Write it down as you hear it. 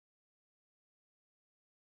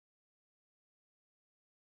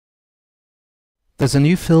There's a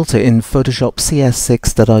new filter in Photoshop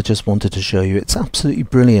CS6 that I just wanted to show you. It's absolutely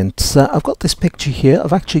brilliant. I've got this picture here.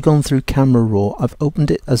 I've actually gone through Camera Raw. I've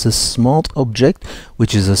opened it as a smart object,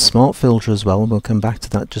 which is a smart filter as well, and we'll come back to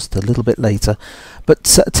that just a little bit later. But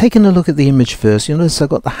taking a look at the image first, you'll notice I've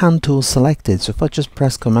got the hand tool selected. So if I just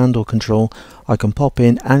press Command or Control, I can pop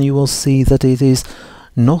in and you will see that it is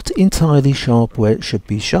not entirely sharp where it should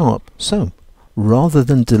be sharp. So rather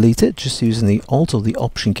than delete it, just using the Alt or the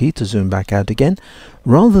Option key to zoom back out again,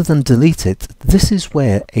 rather than delete it, this is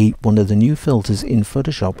where one of the new filters in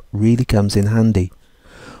Photoshop really comes in handy.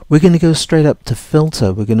 We're going to go straight up to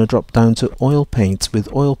Filter. We're going to drop down to Oil Paint.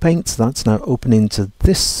 With Oil Paint, that's now opening to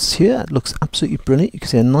this here. It looks absolutely brilliant. You can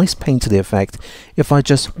see a nice painterly effect. If I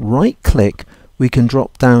just right click, we can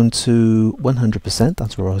drop down to 100%.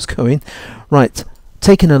 That's where I was going. Right,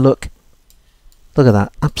 taking a look. Look at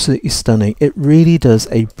that, absolutely stunning. It really does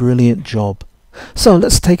a brilliant job. So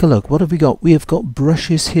let's take a look. What have we got? We have got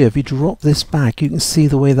brushes here. If you drop this back, you can see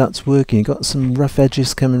the way that's working. You've got some rough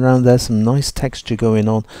edges coming around there, some nice texture going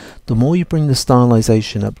on. The more you bring the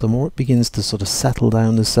stylization up, the more it begins to sort of settle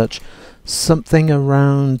down as such. Something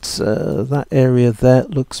around that area there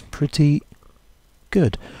looks pretty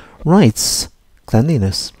good. Right,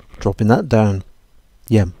 cleanliness, dropping that down.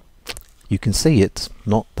 Yeah. You can see it's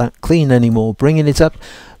not that clean anymore. Bringing it up,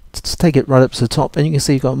 let's take it right up to the top, and you can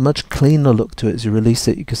see you've got a much cleaner look to it as you release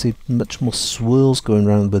it. You can see much more swirls going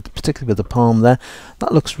around, particularly with the palm there.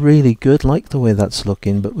 That looks really good, like the way that's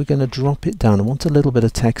looking, but we're going to drop it down. I want a little bit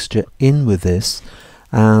of texture in with this,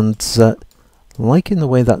 and liking the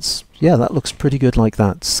way that's, yeah, that looks pretty good like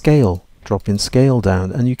that. Scale, dropping scale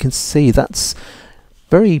down, and you can see that's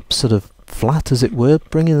very sort of flat, as it were,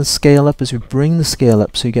 bringing the scale up. As we bring the scale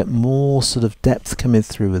up, so you get more sort of depth coming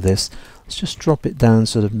through with this. Let's just drop it down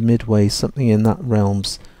sort of midway, something in that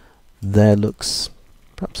realms. There looks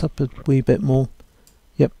perhaps up a wee bit more.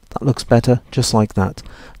 Yep, that looks better, just like that.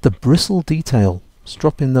 The bristle detail, let's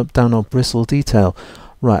dropping down our bristle detail.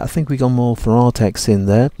 Right, I think we got more for our text in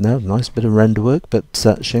there. No, nice bit of render work, but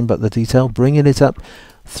shame about the detail. Bringing it up,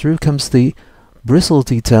 through comes the bristle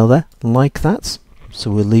detail there, like that. So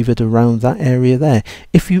we'll leave it around that area there.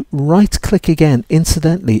 If you right click again,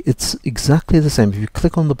 incidentally, it's exactly the same. If you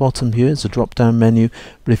click on the bottom here, it's a drop down menu,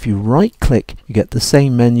 but if you right click, you get the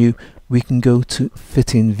same menu. We can go to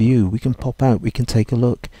fit in view. We can pop out, we can take a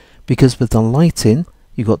look. Because with the lighting,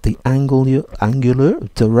 you got the angular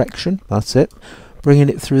direction, that's it. Bringing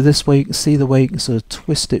it through this way, you can see the way you can sort of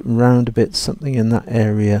twist it round a bit, something in that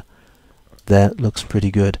area there looks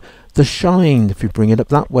pretty good. The shine, if you bring it up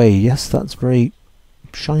that way, yes, that's very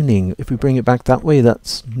shining. If we bring it back that way,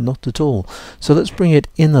 that's not at all. So let's bring it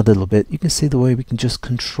in a little bit. You can see the way we can just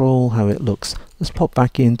control how it looks. Let's pop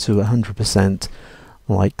back into 100%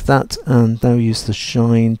 like that, and now use the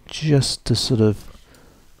shine just to sort of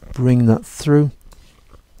bring that through.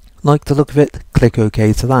 Like the look of it, click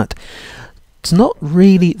OK to that. It's not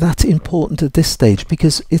really that important at this stage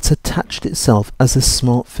because it's attached itself as a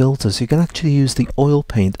smart filter, so you can actually use the oil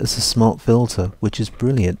paint as a smart filter, which is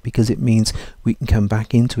brilliant because it means we can come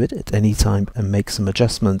back into it at any time and make some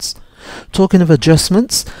adjustments. Talking of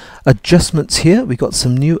adjustments here, we got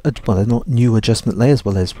some new, well, they're not new adjustment layers.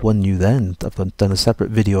 Well, there's one new there, and I've done a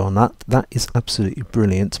separate video on that. That is absolutely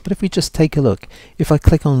brilliant. But if we just take a look, if I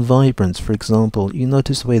click on vibrance, for example, you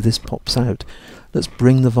notice the way this pops out. Let's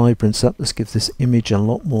bring the vibrance up. Let's give this image a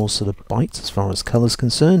lot more sort of bite as far as colour is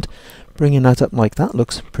concerned. Bringing that up like that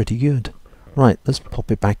looks pretty good. Right, let's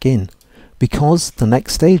pop it back in. Because the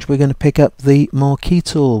next stage we're going to pick up the marquee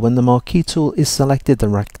tool. When the marquee tool is selected, the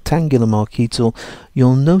rectangular marquee tool,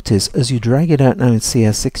 you'll notice as you drag it out now in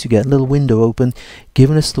CS6, you get a little window open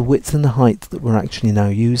giving us the width and the height that we're actually now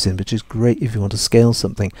using, which is great if you want to scale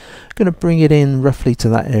something. I'm going to bring it in roughly to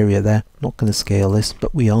that area there. Not going to scale this,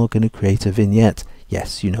 but we are going to create a vignette.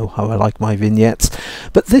 Yes, you know how I like my vignettes.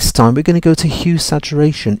 But this time we're going to go to hue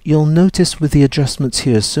saturation. You'll notice with the adjustments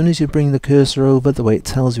here, as soon as you bring the cursor over, the way it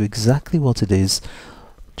tells you exactly what it is,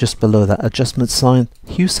 just below that adjustment sign,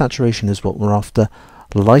 hue saturation is what we're after.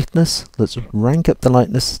 Lightness, let's rank up the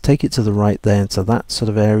lightness, take it to the right there into that sort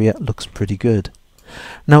of area, looks pretty good.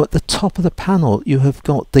 Now at the top of the panel you have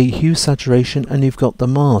got the hue saturation and you've got the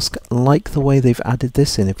mask. Like the way they've added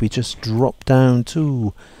this in, if we just drop down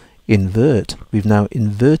to invert, we've now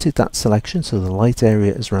inverted that selection so the light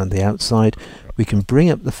area is around the outside. We can bring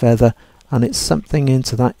up the feather and it's something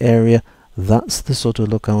into that area. That's the sort of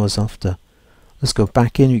look I was after. Let's go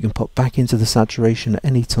back in. You can pop back into the saturation at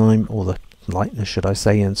any time, or the lightness should I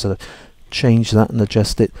say, and sort of change that and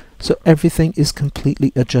adjust it. So everything is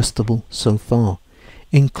completely adjustable so far.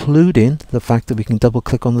 including the fact that we can double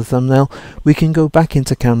click on the thumbnail. We can go back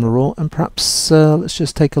into Camera Raw and perhaps let's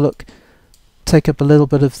just take a look, take up a little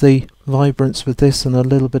bit of the vibrance with this and a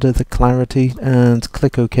little bit of the clarity, and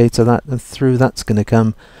click OK to that, and through that's going to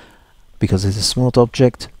come, because it's a smart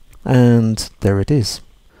object, and there it is.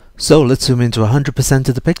 So let's zoom into 100%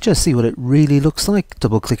 of the picture, see what it really looks like.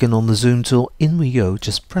 Double clicking on the zoom tool, in we go,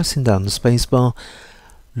 just pressing down the spacebar.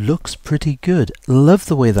 Looks pretty good. Love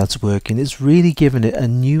the way that's working. It's really giving it a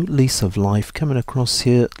new lease of life. Coming across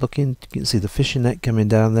here, looking, you can see the fishing net coming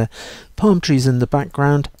down there, palm trees in the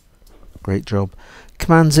background. Great job.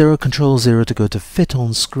 Command 0, Control 0 to go to fit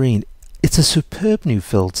on screen. It's a superb new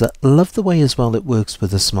filter. Love the way as well it works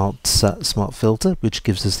with a smart filter, which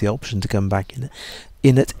gives us the option to come back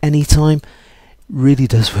in at any time. Really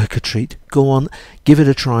does work a treat. Go on, give it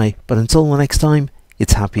a try. But until the next time,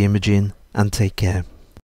 it's happy imaging and take care.